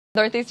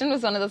Northeastern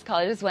was one of those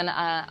colleges when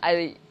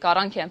I got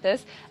on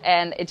campus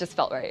and it just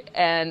felt right.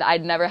 And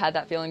I'd never had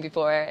that feeling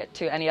before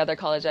to any other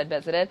college I'd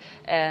visited.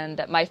 And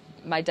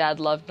my dad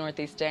loved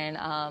Northeastern,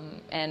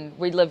 and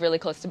we live really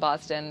close to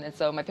Boston, and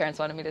so my parents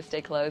wanted me to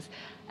stay close.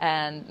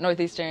 And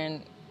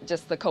Northeastern,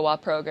 just the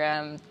co-op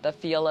program, the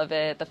feel of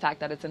it, the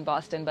fact that it's in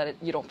Boston,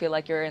 but you don't feel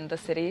like you're in the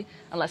city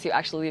unless you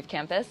actually leave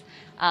campus.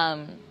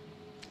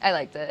 I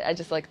liked it. I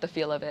just liked the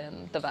feel of it,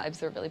 and the vibes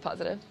were really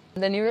positive.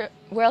 The New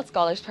World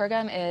Scholars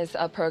Program is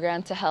a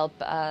program to help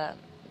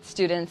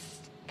students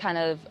kind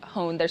of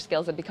hone their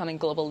skills of becoming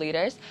global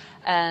leaders.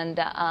 And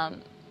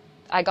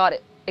I got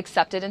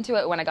accepted into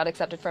it when I got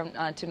accepted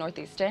to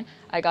Northeastern.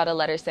 I got a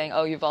letter saying,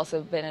 oh, you've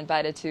also been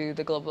invited to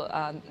the Global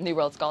New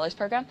World Scholars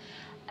Program.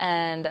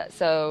 And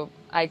so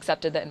I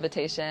accepted the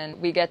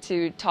invitation. We get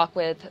to talk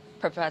with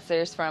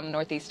professors from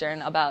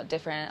Northeastern about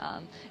different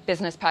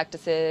business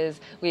practices.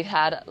 We've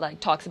had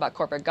talks about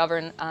corporate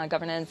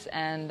governance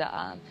and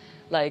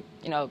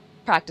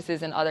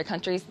practices in other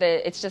countries.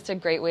 It's just a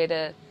great way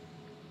to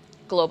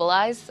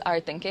globalize our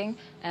thinking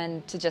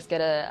and to just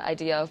get an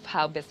idea of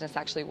how business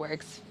actually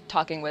works,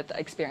 talking with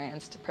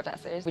experienced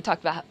professors. We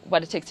talked about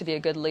what it takes to be a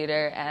good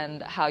leader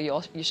and how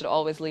you should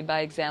always lead by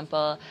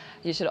example.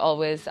 You should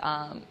always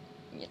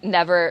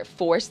never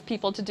force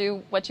people to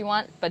do what you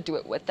want, but do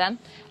it with them.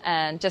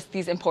 And just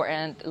these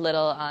important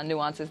little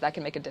nuances that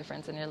can make a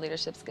difference in your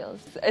leadership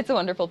skills. It's a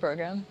wonderful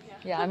program.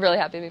 Yeah, I'm really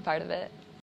happy to be part of it.